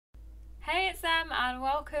Hey, it's Em and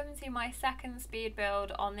welcome to my second speed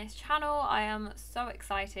build on this channel. I am so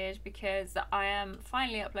excited because I am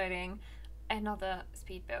finally uploading another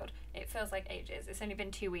speed build. It feels like ages. It's only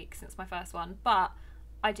been 2 weeks since my first one, but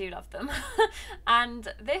I do love them.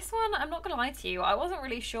 And this one, I'm not gonna lie to you, I wasn't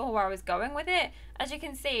really sure where I was going with it. As you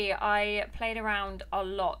can see, I played around a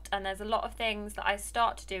lot and there's a lot of things that I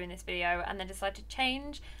start to do in this video and then decide to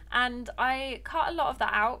change, and I cut a lot of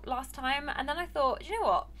that out last time, and then I thought, you know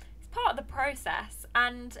what? Part of the process,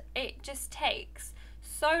 and it just takes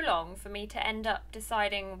so long for me to end up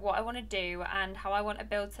deciding what I want to do and how I want a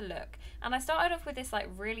build to look. And I started off with this like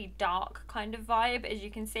really dark kind of vibe, as you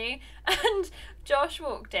can see, and Josh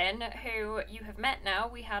walked in, who you have met now.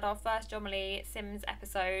 We had our first Jomily Sims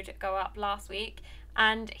episode go up last week,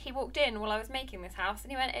 and he walked in while I was making this house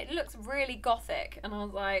and he went, "It looks really gothic," and I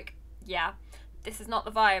was like, yeah, this is not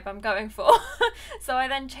the vibe I'm going for. So I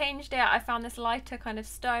then changed it. I found this lighter kind of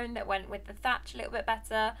stone that went with the thatch a little bit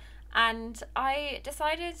better, and I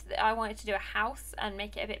decided that I wanted to do a house and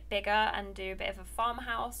make it a bit bigger and do a bit of a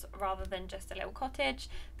farmhouse rather than just a little cottage,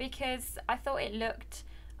 because I thought it looked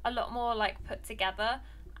a lot more like put together,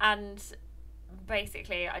 and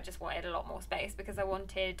basically I just wanted a lot more space because I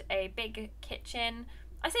wanted a big kitchen.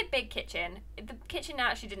 I say big kitchen, the kitchen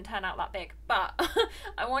actually didn't turn out that big, but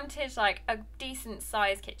I wanted like a decent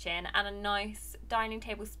sized kitchen and a nice dining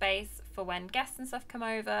table space for when guests and stuff come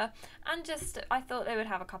over, and just I thought they would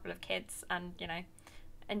have a couple of kids and, you know,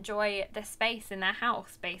 enjoy the space in their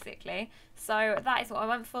house basically. So that is what I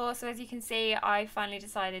went for. So as you can see, I finally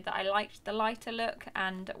decided that I liked the lighter look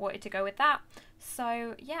and wanted to go with that.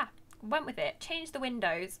 So yeah, went with it. Changed the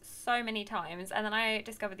windows so many times, and then I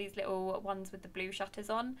discovered these little ones with the blue shutters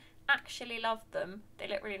on. Actually loved them. They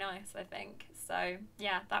look really nice, I think. So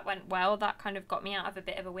yeah, that went well. That kind of got me out of a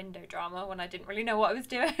bit of a window drama when I didn't really know what I was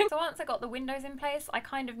doing. So once I got the windows in place, I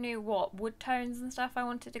kind of knew what wood tones and stuff I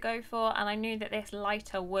wanted to go for, and I knew that this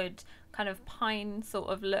lighter wood kind of pine sort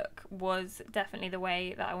of look was definitely the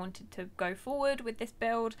way that I wanted to go forward with this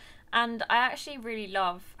build. And I actually really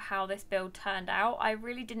love how this build turned out. I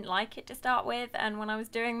really didn't like it to start with, and when I was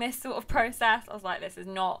doing this sort of process, I was like, this is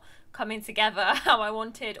not coming together how I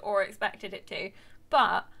wanted or expected it to.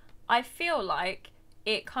 But I feel like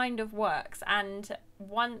it kind of works, and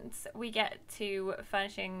once we get to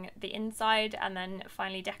furnishing the inside and then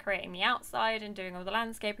finally decorating the outside and doing all the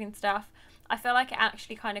landscaping stuff, I feel like it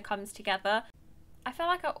actually kind of comes together. I feel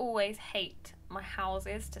like I always hate my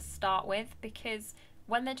houses to start with, because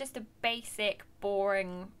when they're just a basic,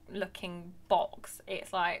 boring looking box,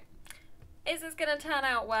 it's like, is this gonna turn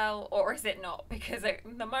out well or is it not? Because at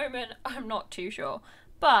the moment, I'm not too sure.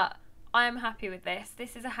 But I'm happy with this.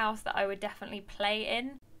 This is a house that I would definitely play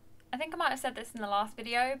in. I think I might have said this in the last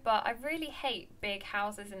video, but I really hate big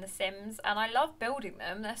houses in The Sims, and I love building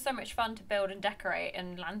them. They're so much fun to build and decorate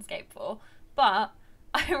and landscape for, but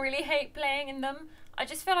I really hate playing in them. I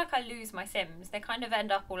just feel like I lose my Sims. They kind of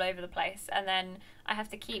end up all over the place, and then I have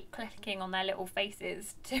to keep clicking on their little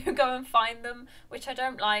faces to go and find them, which I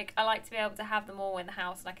don't like. I like to be able to have them all in the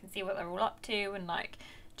house and I can see what they're all up to, and like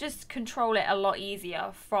just control it a lot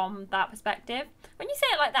easier from that perspective. When you say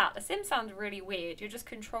it like that, The Sims sounds really weird. You're just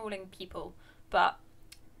controlling people, but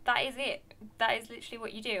that is it. That is literally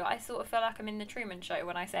what you do. I sort of feel like I'm in the Truman Show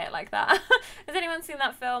when I say it like that. Has anyone seen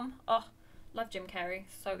that film? Oh, love Jim Carrey,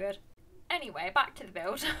 so good. Anyway, back to the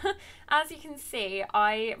build. As you can see,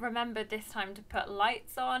 I remembered this time to put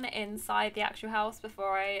lights on inside the actual house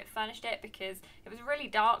before I furnished it, because it was really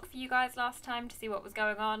dark for you guys last time to see what was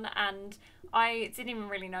going on, and I didn't even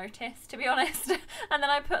really notice, to be honest. And then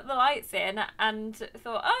I put the lights in and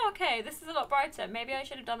thought, oh, okay, this is a lot brighter. Maybe I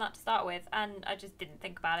should have done that to start with, and I just didn't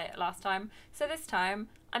think about it last time. So this time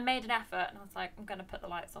I made an effort and I was like, I'm going to put the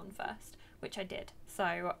lights on first, which I did.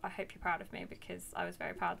 So I hope you're proud of me, because I was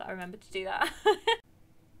very proud that I remembered to do that.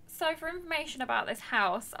 So for information about this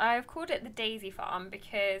house, I've called it the Daisy Farm,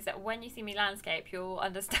 because when you see me landscape, you'll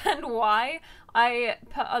understand why. I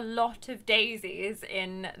put a lot of daisies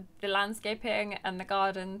in the landscaping and the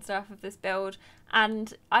garden stuff of this build,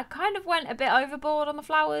 and I kind of went a bit overboard on the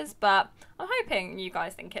flowers, but I'm hoping you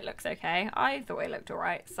guys think it looks okay. I thought it looked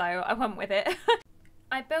alright, so I went with it.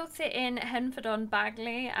 I built it in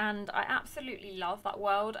Henford-on-Bagely, and I absolutely love that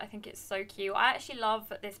world. I think it's so cute. I actually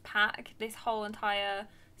love this pack, this whole entire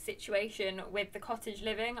situation with the cottage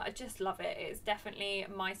living. I just love it. It's definitely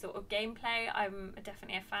my sort of gameplay. I'm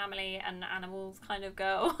definitely a family and animals kind of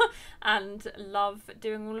girl and love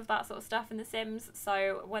doing all of that sort of stuff in The Sims.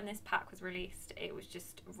 So when this pack was released, it was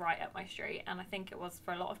just right up my street, and I think it was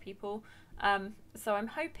for a lot of people. So I'm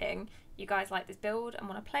hoping you guys like this build and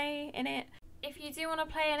want to play in it. If you do want to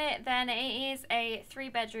play in it, then it is a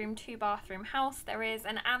 3-bedroom, 2-bathroom house. There is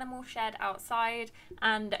an animal shed outside,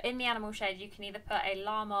 and in the animal shed you can either put a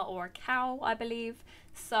llama or a cow, I believe.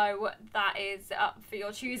 So that is up for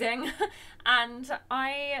your choosing. And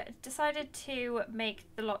I decided to make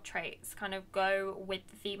the lot traits kind of go with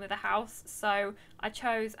the theme of the house. So I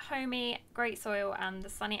chose Homey, Great Soil, and the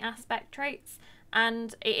Sunny Aspect traits.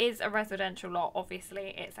 And it is a residential lot,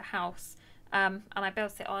 obviously, it's a house. And I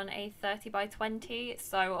built it on a 30 by 20,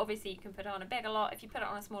 so obviously you can put it on a bigger lot. If you put it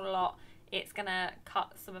on a smaller lot, it's gonna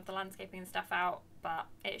cut some of the landscaping and stuff out, but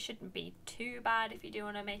it shouldn't be too bad if you do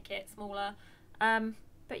want to make it smaller.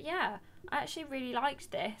 But yeah, I actually really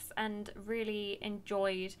liked this and really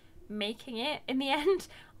enjoyed making it in the end.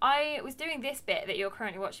 I was doing this bit that you're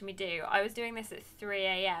currently watching me do. I was doing this at 3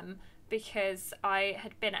 a.m. because I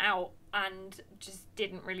had been out and just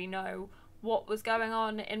didn't really know what was going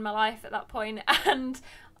on in my life at that point, and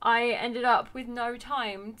I ended up with no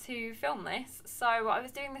time to film this. So I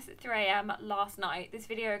was doing this at 3 a.m. last night. This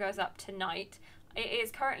video goes up tonight. It is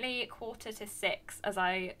currently 5:45 as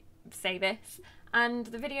I say this, and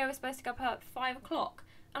the video is supposed to go up at 5 o'clock.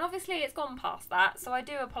 And obviously it's gone past that, so I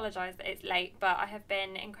do apologise that it's late, but I have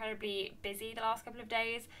been incredibly busy the last couple of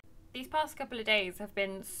days. These past couple of days have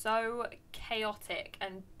been so chaotic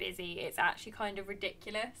and busy, it's actually kind of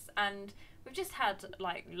ridiculous, and we've just had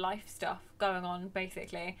like life stuff going on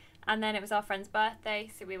basically. And then it was our friend's birthday,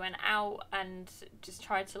 so we went out and just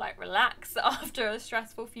tried to like relax after a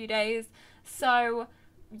stressful few days. So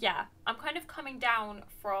yeah, I'm kind of coming down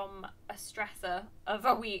from a stressor of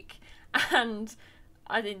a week, and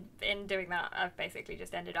I think in doing that I've basically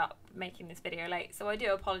just ended up making this video late, so I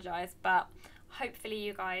do apologise, but hopefully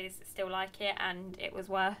you guys still like it and it was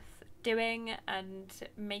worth doing and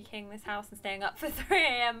making this house and staying up for 3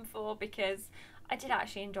 a.m. for, because I did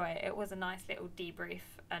actually enjoy it. It was a nice little debrief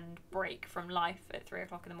and break from life at 3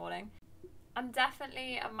 o'clock in the morning. I'm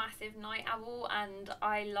definitely a massive night owl, and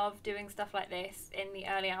I love doing stuff like this in the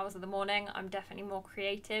early hours of the morning. I'm definitely more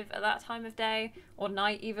creative at that time of day, or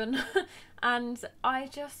night even. And I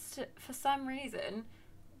just, for some reason,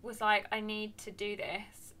 was like, I need to do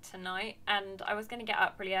this tonight, and I was going to get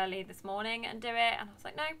up really early this morning and do it, and I was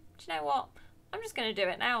like, no, do you know what, I'm just going to do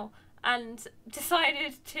it now, and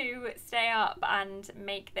decided to stay up and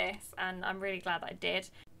make this, and I'm really glad that I did.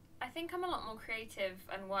 I think I'm a lot more creative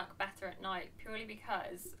and work better at night purely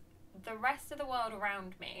because the rest of the world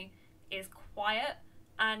around me is quiet,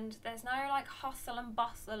 and there's no like hustle and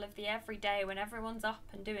bustle of the everyday when everyone's up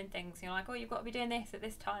and doing things. You're like, oh, you've got to be doing this at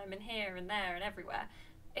this time and here and there and everywhere.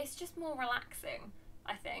 It's just more relaxing,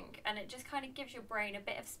 I think, and it just kind of gives your brain a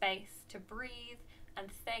bit of space to breathe and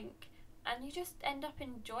think, and you just end up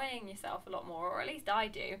enjoying yourself a lot more, or at least I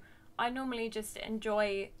do. I normally just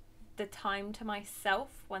enjoy the time to myself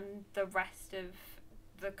when the rest of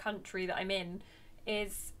the country that I'm in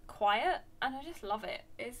is quiet, and I just love it.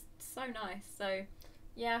 It's so nice. So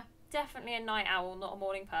yeah, definitely a night owl, not a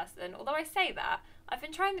morning person. Although I say that, I've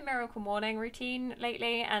been trying the miracle morning routine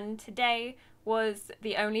lately, and today was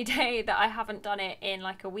the only day that I haven't done it in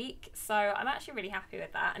like a week, so I'm actually really happy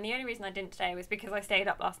with that. And the only reason I didn't today was because I stayed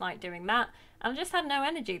up last night doing that, and I just had no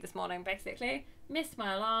energy this morning basically. Missed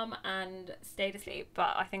my alarm and stayed asleep,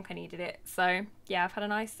 but I think I needed it. So yeah, I've had a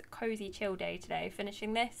nice cozy chill day today,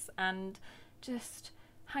 finishing this and just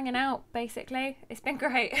hanging out basically. It's been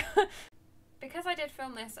great. Because I did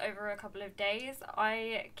film this over a couple of days,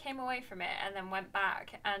 I came away from it and then went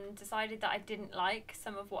back and decided that I didn't like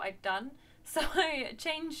some of what I'd done. So I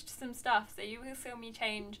changed some stuff, so you will see me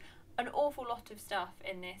change an awful lot of stuff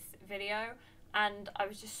in this video, and I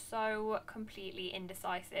was just so completely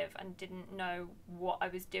indecisive and didn't know what I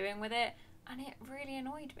was doing with it, and it really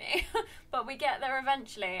annoyed me. But we get there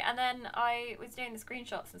eventually, and then I was doing the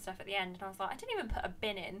screenshots and stuff at the end, and I was like, I didn't even put a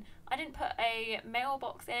bin in. I didn't put a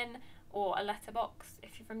mailbox in, or a letterbox.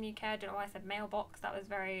 If you're from the UK, I don't know why I said mailbox, that was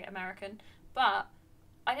very American. But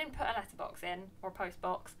I didn't put a letterbox in, or a post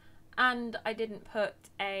box, and I didn't put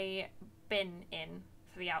a bin in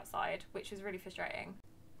for the outside, which was really frustrating.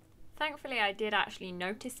 Thankfully I did actually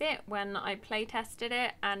notice it when I play tested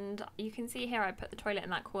it, and you can see here I put the toilet in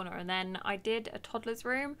that corner, and then I did a toddler's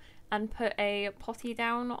room and put a potty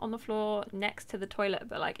down on the floor next to the toilet,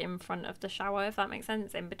 but like in front of the shower, if that makes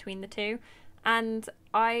sense, in between the two. And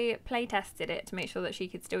I play tested it to make sure that she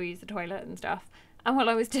could still use the toilet and stuff, and while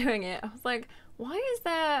I was doing it I was like, why is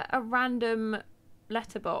there a random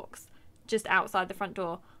letterbox just outside the front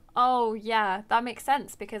door? Oh yeah, that makes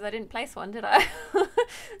sense because I didn't place one, did I?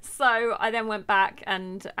 So I then went back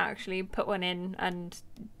and actually put one in and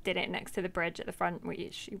did it next to the bridge at the front,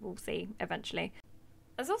 which you will see eventually.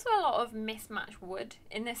 There's also a lot of mismatched wood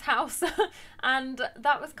in this house and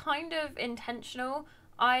that was kind of intentional.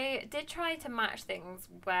 I did try to match things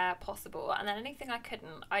where possible, and then anything I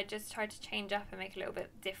couldn't, I just tried to change up and make it a little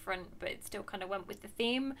bit different, but it still kind of went with the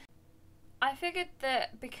theme. I figured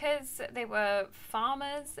that because they were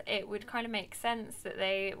farmers, it would kind of make sense that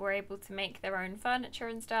they were able to make their own furniture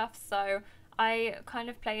and stuff, so I kind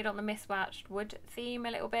of played on the mismatched wood theme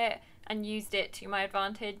a little bit and used it to my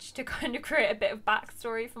advantage to kind of create a bit of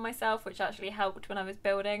backstory for myself, which actually helped when I was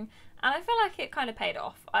building, and I feel like it kind of paid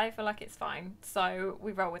off. I feel like it's fine, so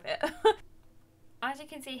we roll with it. As you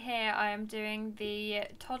can see here, I am doing the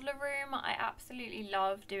toddler room. I absolutely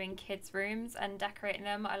love doing kids' rooms and decorating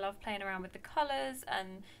them. I love playing around with the colours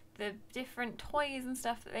and the different toys and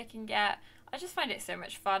stuff that they can get. I just find it so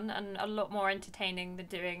much fun and a lot more entertaining than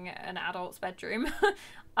doing an adult's bedroom.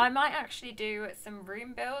 I might actually do some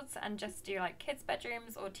room builds and just do like kids'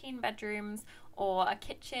 bedrooms or teen bedrooms or a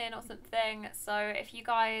kitchen or something. So if you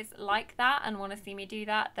guys like that and want to see me do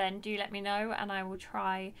that, then do let me know and I will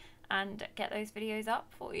try and get those videos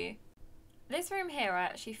up for you. This room here I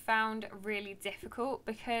actually found really difficult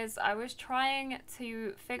because I was trying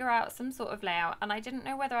to figure out some sort of layout and I didn't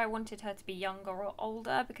know whether I wanted her to be younger or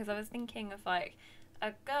older, because I was thinking of like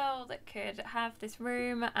a girl that could have this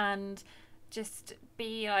room and just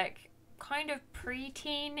be like kind of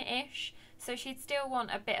pre-teen-ish, so she'd still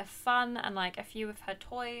want a bit of fun and like a few of her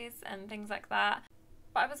toys and things like that.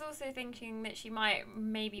 But I was also thinking that she might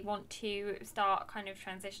maybe want to start kind of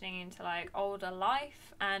transitioning into like older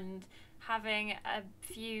life and having a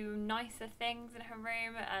few nicer things in her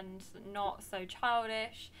room and not so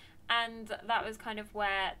childish. And that was kind of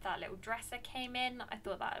where that little dresser came in. I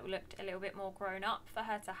thought that looked a little bit more grown up for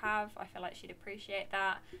her to have. I feel like she'd appreciate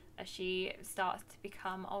that. As she starts to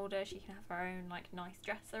become older, she can have her own like nice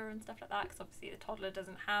dresser and stuff like that, because obviously the toddler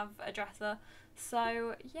doesn't have a dresser.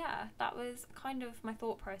 So yeah, that was kind of my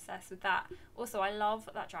thought process with that. Also, I love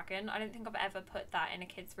that dragon. I don't think I've ever put that in a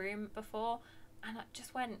kid's room before, and it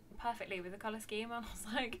just went perfectly with the colour scheme, and I was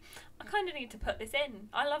like, I kind of need to put this in.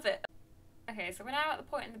 I love it. Okay, so we're now at the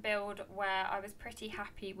point in the build where I was pretty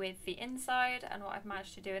happy with the inside and what I've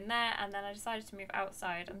managed to do in there, and then I decided to move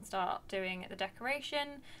outside and start doing the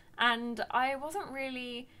decoration. And I wasn't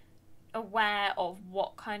really aware of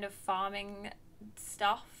what kind of farming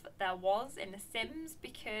stuff there was in The Sims,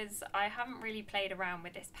 because I haven't really played around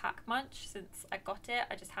with this pack much since I got it.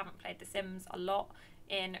 I just haven't played The Sims a lot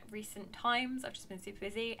in recent times. I've just been super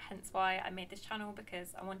busy, hence why I made this channel, because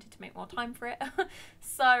I wanted to make more time for it.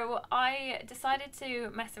 So I decided to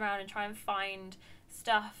mess around and try and find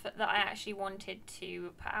stuff that I actually wanted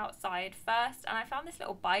to put outside first, and I found this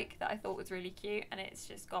little bike that I thought was really cute, and it's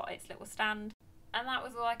just got its little stand. And that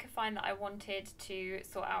was all I could find that I wanted to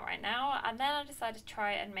sort out right now. And then I decided to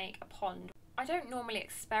try and make a pond. I don't normally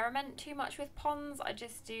experiment too much with ponds, I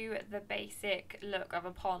just do the basic look of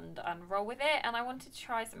a pond and roll with it, and I wanted to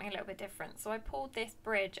try something a little bit different. So I pulled this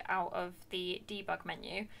bridge out of the debug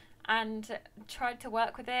menu and tried to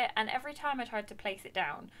work with it, and every time I tried to place it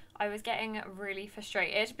down, I was getting really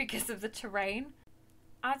frustrated because of the terrain.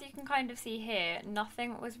 As you can kind of see here,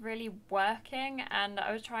 nothing was really working, and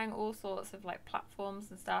I was trying all sorts of like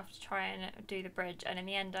platforms and stuff to try and do the bridge, and in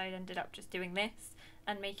the end I ended up just doing this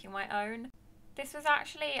and making my own. This was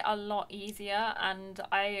actually a lot easier, and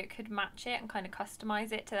I could match it and kind of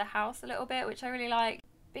customize it to the house a little bit, which I really like.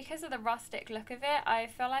 Because of the rustic look of it, I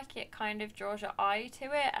feel like it kind of draws your eye to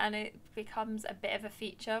it and it becomes a bit of a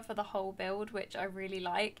feature for the whole build, which I really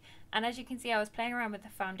like. And as you can see, I was playing around with the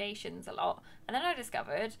foundations a lot, and then I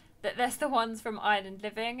discovered that there's the ones from Island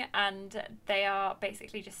Living, and they are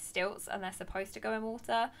basically just stilts and they're supposed to go in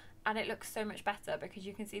water, and it looks so much better because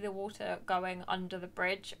you can see the water going under the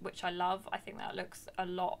bridge, which I love. I think that looks a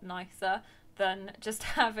lot nicer than just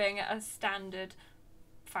having a standard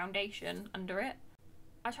foundation under it.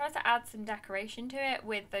 I tried to add some decoration to it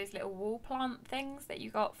with those little wall plant things that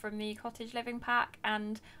you got from the Cottage Living pack,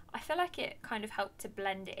 and I feel like it kind of helped to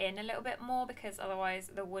blend it in a little bit more, because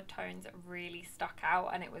otherwise the wood tones really stuck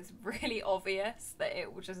out and it was really obvious that it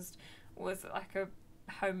just was like a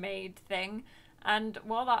homemade thing. And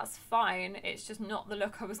while that's fine, it's just not the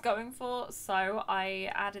look I was going for, so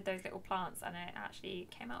I added those little plants and it actually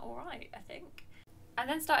came out alright, I think. I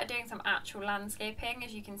then started doing some actual landscaping,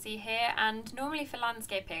 as you can see here, and normally for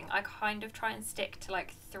landscaping I kind of try and stick to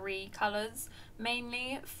like 3 colours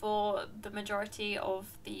mainly for the majority of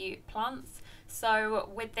the plants. So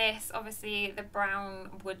with this, obviously the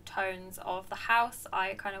brown wood tones of the house,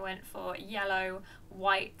 I kind of went for yellow,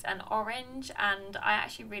 white and orange, and I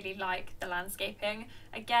actually really like the landscaping.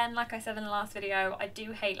 Again, like I said in the last video, I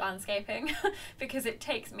do hate landscaping because it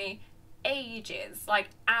takes me ages, like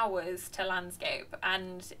hours to landscape,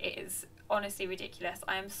 and it is honestly ridiculous.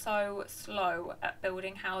 I am so slow at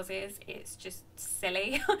building houses, it's just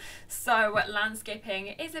silly. So landscaping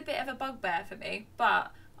is a bit of a bugbear for me,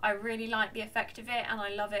 but I really like the effect of it and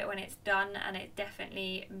I love it when it's done, and it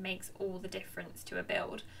definitely makes all the difference to a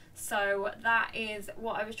build. So that is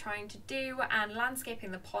what I was trying to do, and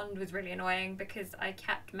landscaping the pond was really annoying because I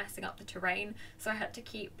kept messing up the terrain, so I had to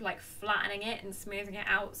keep like flattening it and smoothing it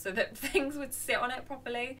out so that things would sit on it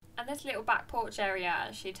properly. And this little back porch area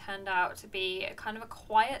actually turned out to be kind of a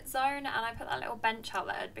quiet zone, and I put that little bench out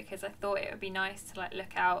there because I thought it would be nice to like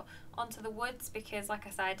look out onto the woods, because like I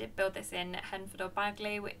said, I did build this in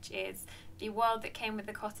Henford-on-Bagely, which is the world that came with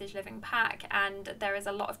the Cottage Living pack, and there is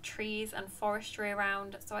a lot of trees and forestry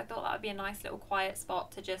around, so I thought that would be a nice little quiet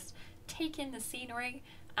spot to just take in the scenery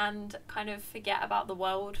and kind of forget about the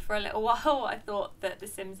world for a little while. I thought that the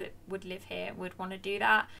Sims that would live here would want to do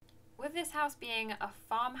that. With this house being a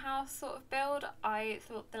farmhouse sort of build, I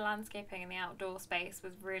thought the landscaping and the outdoor space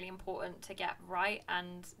was really important to get right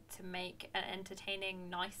and to make an entertaining,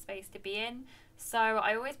 nice space to be in. So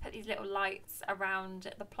I always put these little lights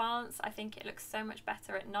around the plants. I think it looks so much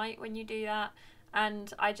better at night when you do that.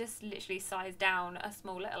 And I just literally sized down a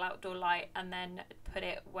small little outdoor light and then put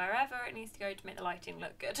it wherever it needs to go to make the lighting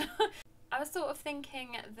look good. I was sort of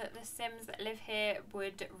thinking that the Sims that live here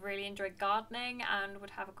would really enjoy gardening and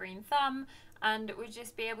would have a green thumb and would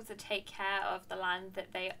just be able to take care of the land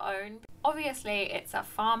that they own. Obviously it's a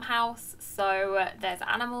farmhouse, so there's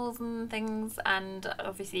animals and things, and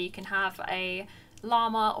obviously you can have a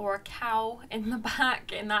llama or a cow in the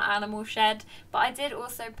back in that animal shed, but I did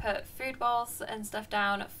also put food bowls and stuff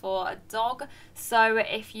down for a dog, so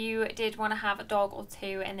if you did want to have a dog or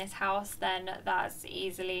two in this house, then that's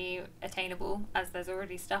easily attainable as there's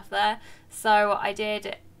already stuff there. So I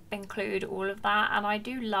did include all of that, and I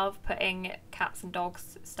do love putting cats and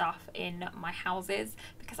dogs stuff in my houses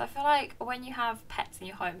because I feel like when you have pets in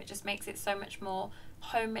your home, it just makes it so much more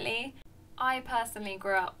homely. I personally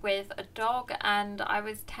grew up with a dog, and I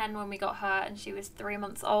was 10 when we got her and she was 3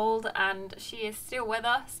 months old, and she is still with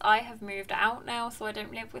us. I have moved out now, so I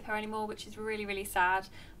don't live with her anymore, which is really, really sad,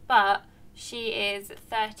 but she is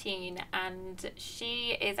 13 and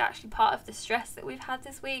she is actually part of the stress that we've had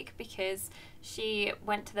this week because she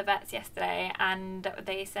went to the vets yesterday and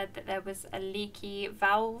they said that there was a leaky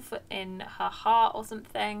valve in her heart or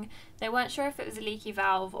something. They weren't sure if it was a leaky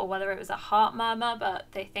valve or whether it was a heart murmur, but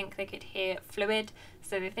they think they could hear fluid,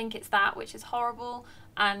 so they think it's that, which is horrible.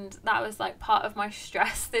 And that was like part of my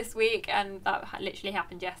stress this week, and that literally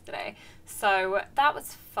happened yesterday, so that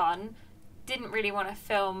was fun. Didn't really want to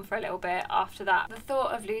film for a little bit after that. The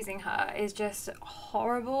thought of losing her is just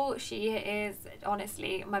horrible. She is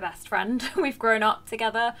honestly my best friend. We've grown up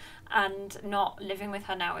together, and not living with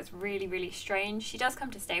her now is really, really strange. She does come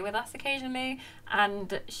to stay with us occasionally,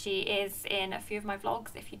 and she is in a few of my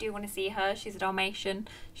vlogs if you do want to see her. She's a Dalmatian.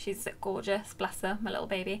 She's gorgeous, bless her, my little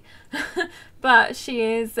baby. But she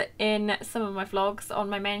is in some of my vlogs on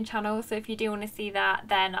my main channel, so if you do want to see that,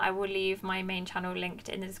 then I will leave my main channel linked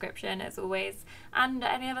in the description as always, and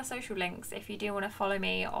any other social links if you do want to follow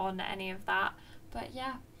me on any of that. But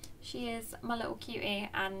yeah, she is my little cutie,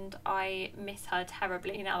 and I miss her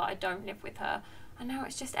terribly now that I don't live with her, and now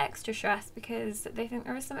it's just extra stress because they think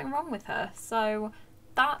there is something wrong with her, so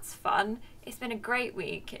that's fun. It's been a great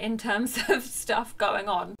week in terms of stuff going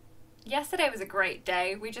on. Yesterday was a great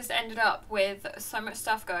day. We just ended up with so much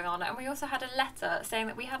stuff going on, and we also had a letter saying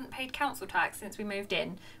that we hadn't paid council tax since we moved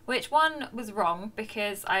in, which one was wrong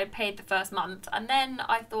because I had paid the first month, and then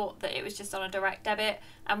I thought that it was just on a direct debit,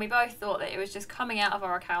 and we both thought that it was just coming out of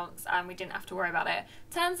our accounts and we didn't have to worry about it.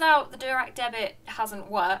 Turns out the direct debit hasn't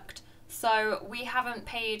worked, so we haven't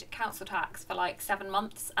paid council tax for like 7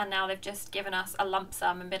 months, and now they've just given us a lump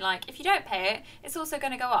sum and been like, if you don't pay it, it's also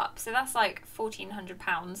going to go up. So that's like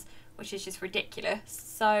 £1,400, which is just ridiculous.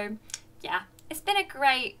 So yeah, it's been a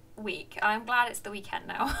great week. I'm glad it's the weekend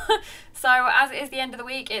now. So as it is the end of the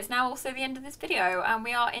week, it's now also the end of this video, and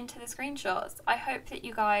we are into the screenshots. I hope that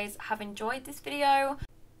you guys have enjoyed this video.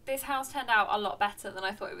 This house turned out a lot better than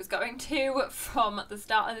I thought it was going to from the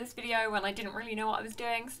start of this video when I didn't really know what I was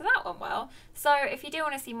doing, so that went well. So if you do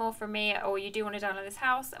want to see more from me, or you do want to download this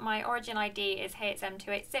house, my origin ID is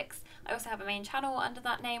HeyIt'sM286. I also have a main channel under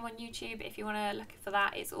that name on YouTube if you want to look for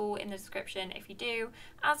that. It's all in the description if you do,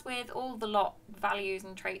 as with all the lot values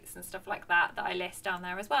and traits and stuff like that that I list down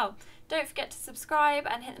there as well. Don't forget to subscribe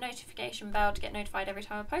and hit the notification bell to get notified every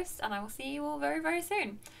time I post, and I will see you all very, very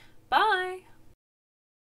soon. Bye!